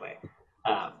 exactly.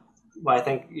 Well, I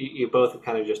think you both have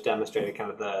kind of just demonstrated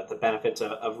kind of the benefits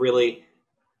of really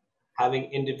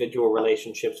having individual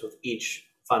relationships with each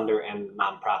funder and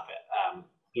nonprofit.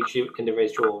 Each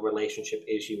individual relationship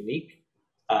is unique.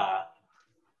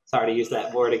 Sorry to use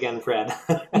that word again, Fred.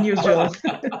 Unusual.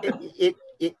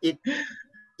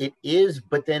 It is,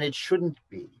 but then it shouldn't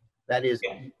be. That is,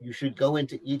 you should go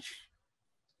into each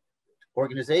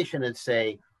organization and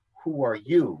say, who are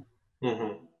you?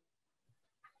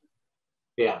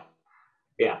 Yeah,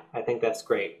 I think that's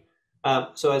great.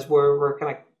 So as we're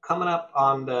kind of coming up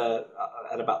on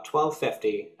at about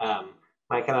 12:50,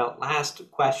 my kind of last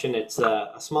question, it's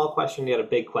a small question yet a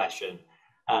big question,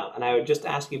 and I would just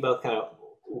ask you both kind of,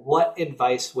 what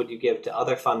advice would you give to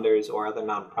other funders or other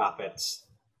nonprofits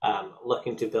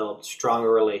looking to build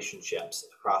stronger relationships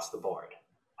across the board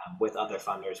with other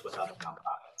funders, with other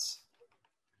nonprofits?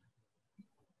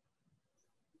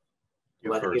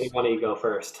 Let either one of you go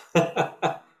first.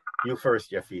 You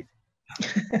first, Yafit.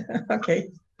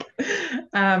 Okay.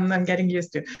 I'm getting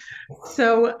used to.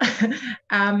 So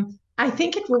I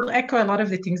think it will echo a lot of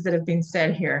the things that have been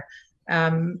said here.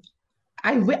 And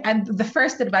the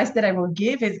first advice that I will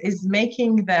give is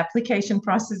making the application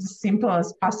process as simple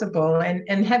as possible,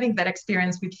 and having that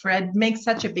experience with Fred makes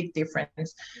such a big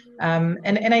difference.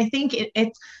 And I think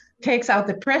it takes out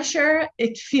the pressure.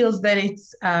 It feels that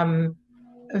it's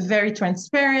very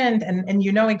transparent, and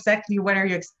you know exactly what are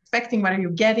you expecting, what are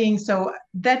you getting. So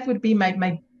that would be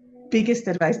my biggest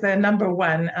advice, the number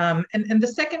one. And the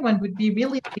second one would be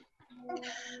really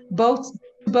both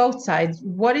sides.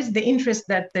 What is the interest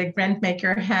that the grant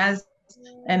maker has,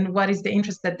 and what is the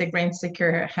interest that the grant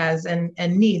seeker has and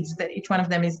needs that each one of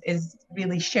them is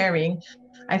really sharing?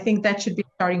 I think that should be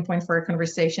a starting point for a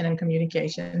conversation and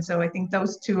communication. So I think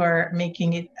those two are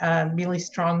making it really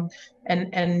strong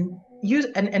and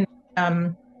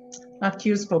not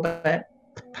useful, but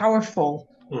powerful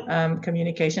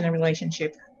communication and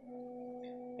relationship.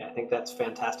 Yeah, I think that's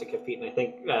fantastic, Yafit. And I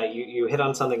think you hit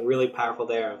on something really powerful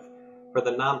there for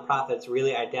the nonprofits,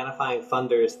 really identifying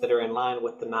funders that are in line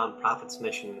with the nonprofit's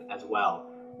mission as well,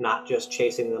 not just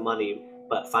chasing the money,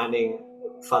 but finding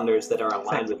funders that are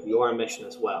aligned with your mission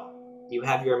as well. You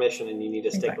have your mission and you need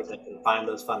to stick with it, and find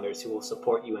those funders who will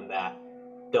support you in that.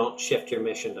 Don't shift your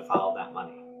mission to follow that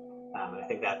money. And I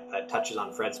think that touches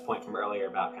on Fred's point from earlier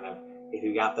about kind of, if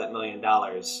you got that $1 million,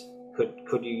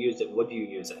 could you use it? Would you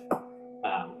use it?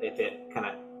 If it kind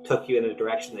of took you in a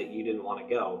direction that you didn't want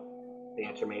to go, the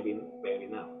answer may be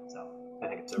no. So I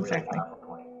think it's a really powerful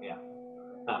point. Yeah.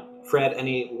 Fred,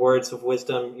 any words of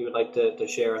wisdom you would like to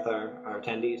share with our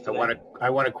attendees today? I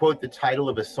want to quote the title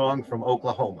of a song from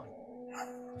Oklahoma.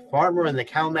 The farmer and the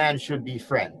cowman should be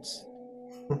friends.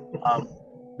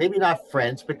 Maybe not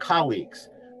friends, but colleagues,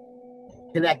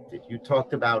 connected. You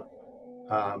talked about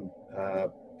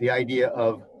the idea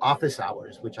of office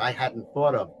hours, which I hadn't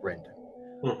thought of, Brendan.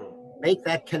 Make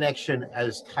that connection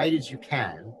as tight as you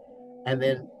can, and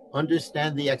then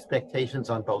understand the expectations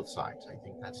on both sides. I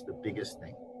think that's the biggest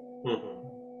thing.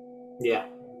 Yeah,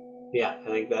 I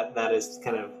think that is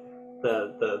kind of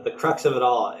the crux of it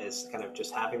all, is kind of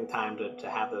just having time to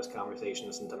have those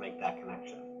conversations and to make that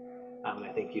connection. And I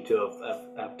think you two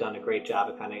have done a great job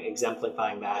of kind of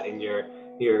exemplifying that in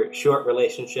your short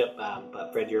relationship,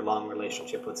 but Fred, your long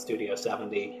relationship with Studio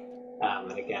 70.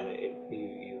 And again,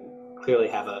 you clearly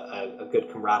have a good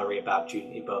camaraderie about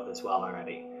you both as well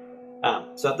already.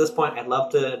 So at this point, I'd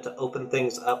love to open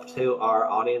things up to our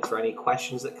audience for any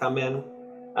questions that come in.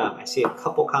 I see a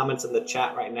couple comments in the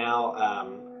chat right now,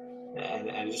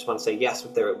 and I just want to say yes,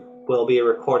 there will be a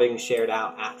recording shared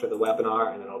out after the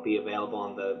webinar, and it'll be available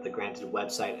on the GrantED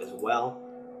website as well.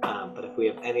 But if we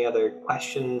have any other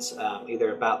questions,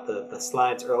 either about the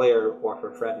slides earlier or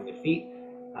for Fred and Yafit,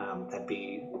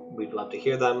 we'd love to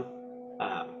hear them.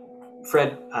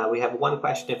 Fred, we have one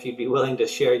question, if you'd be willing to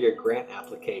share your grant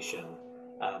application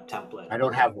template. I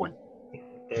don't have one.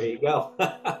 There you go.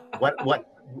 What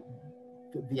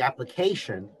the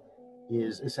application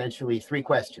is essentially 3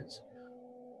 questions.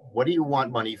 What do you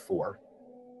want money for?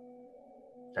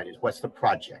 That is, what's the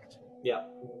project? Yeah.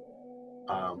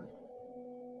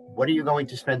 What are you going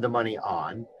to spend the money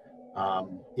on?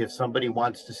 If somebody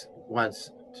wants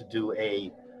to do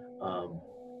a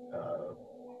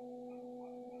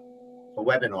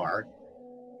webinar,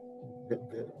 the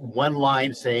one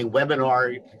line saying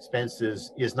webinar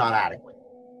expenses is not adequate.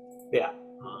 Yeah.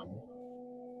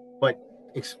 But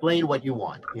explain what you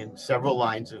want in several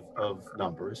lines of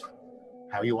numbers,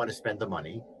 how you want to spend the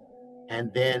money,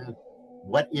 and then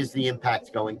what is the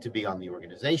impact going to be on the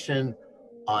organization,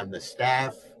 on the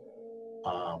staff.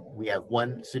 We have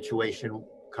one situation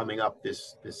coming up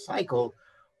this cycle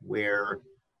where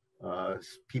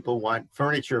people want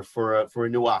furniture for a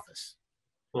new office.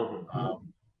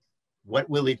 What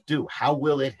will it do? How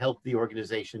will it help the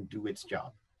organization do its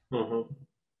job?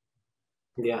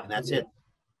 Yeah, and that's it.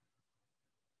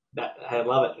 I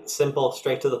love it. It's simple,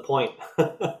 straight to the point.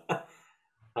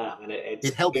 And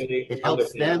it helps. It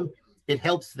helps them. It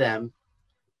helps them.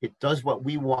 It does what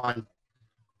we want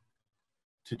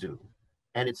to do,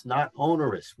 and it's not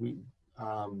onerous.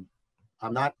 I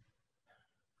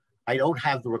don't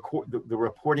have the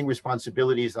reporting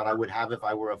responsibilities that I would have if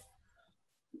I were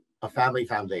a family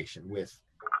foundation with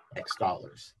X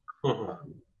dollars.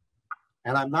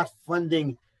 And I'm not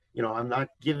funding, I'm not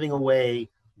giving away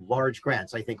large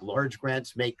grants. I think large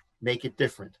grants make it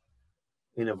different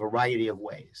in a variety of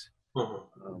ways.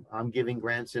 I'm giving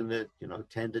grants in the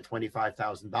 $10,000 to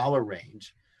 $25,000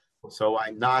 range, so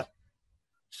I'm not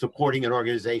supporting an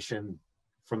organization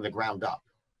from the ground up.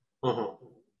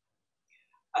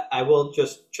 I will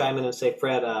just chime in and say,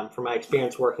 Fred, from my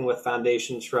experience working with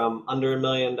foundations from under $1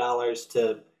 million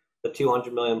to the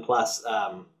 200 million plus,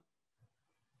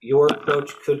 your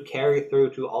approach could carry through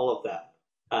to all of that.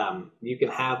 You can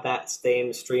have that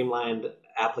same streamlined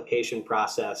application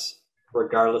process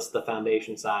regardless of the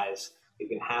foundation size. You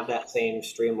can have that same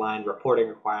streamlined reporting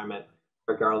requirement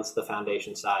regardless of the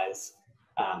foundation size.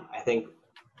 I think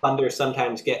funders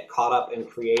sometimes get caught up in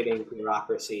creating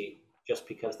bureaucracy just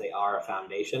because they are a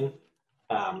foundation.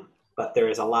 But there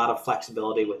is a lot of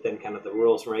flexibility within kind of the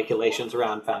rules and regulations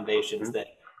around foundations that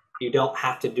you don't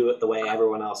have to do it the way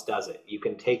everyone else does it. You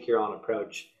can take your own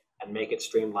approach and make it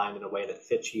streamlined in a way that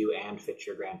fits you and fits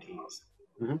your grantees.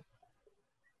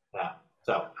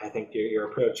 So I think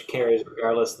your approach carries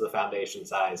regardless of the foundation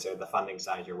size or the funding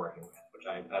size you're working with, which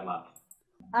I love.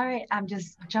 All right, I'm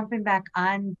just jumping back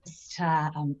on.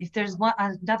 If there's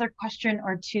another question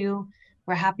or two,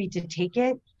 we're happy to take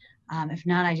it. If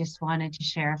not, I just wanted to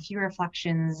share a few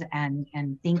reflections and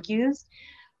thank yous.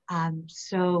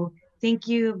 So thank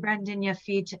you, Brendan,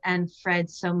 Yafit, and Fred,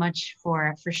 so much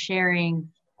for sharing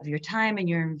of your time and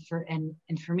your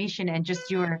information and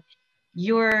just your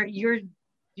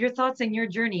thoughts and your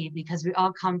journey, because we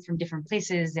all come from different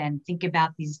places and think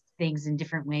about these things in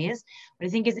different ways. But I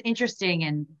think is interesting,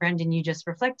 and Brendan, you just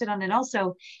reflected on it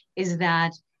also, is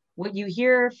that what you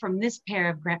hear from this pair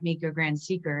of grant maker, grant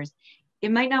seekers,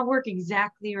 it might not work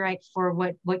exactly right for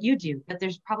what you do, but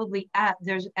there's probably, I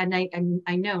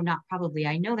know, not probably,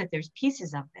 I know that there's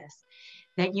pieces of this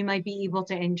that you might be able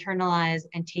to internalize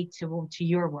and take to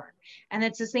your work. And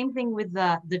it's the same thing with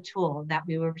the tool that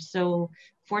we were so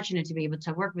fortunate to be able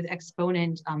to work with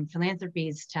Exponent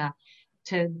Philanthropies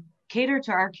to cater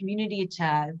to our community,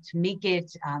 to make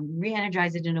it,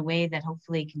 re-energize it in a way that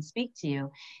hopefully can speak to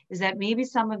you, is that maybe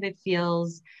some of it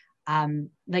feels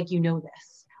like you know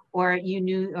this, or you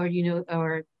knew, or you know,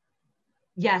 or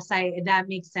yes, that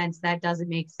makes sense, that doesn't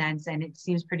make sense, and it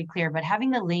seems pretty clear. But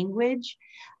having the language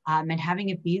and having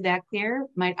it be that clear,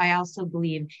 I also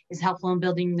believe is helpful in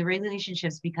building the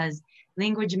relationships, because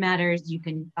language matters. You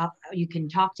can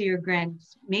talk to your grant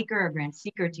maker or grant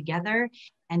seeker together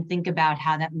and think about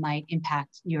how that might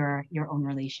impact your own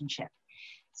relationship.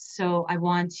 So I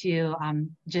want to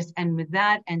just end with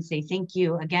that and say thank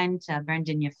you again to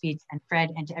Brendan, Yafit, and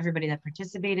Fred, and to everybody that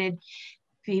participated.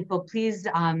 People, please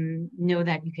know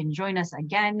that you can join us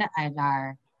again at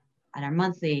our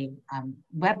monthly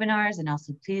webinars, and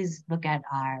also please look at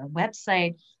our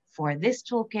website for this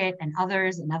toolkit and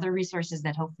others and other resources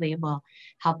that hopefully will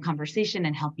help conversation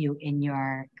and help you in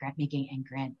your grant making and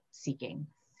grant seeking.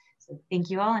 So thank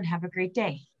you all and have a great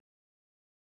day.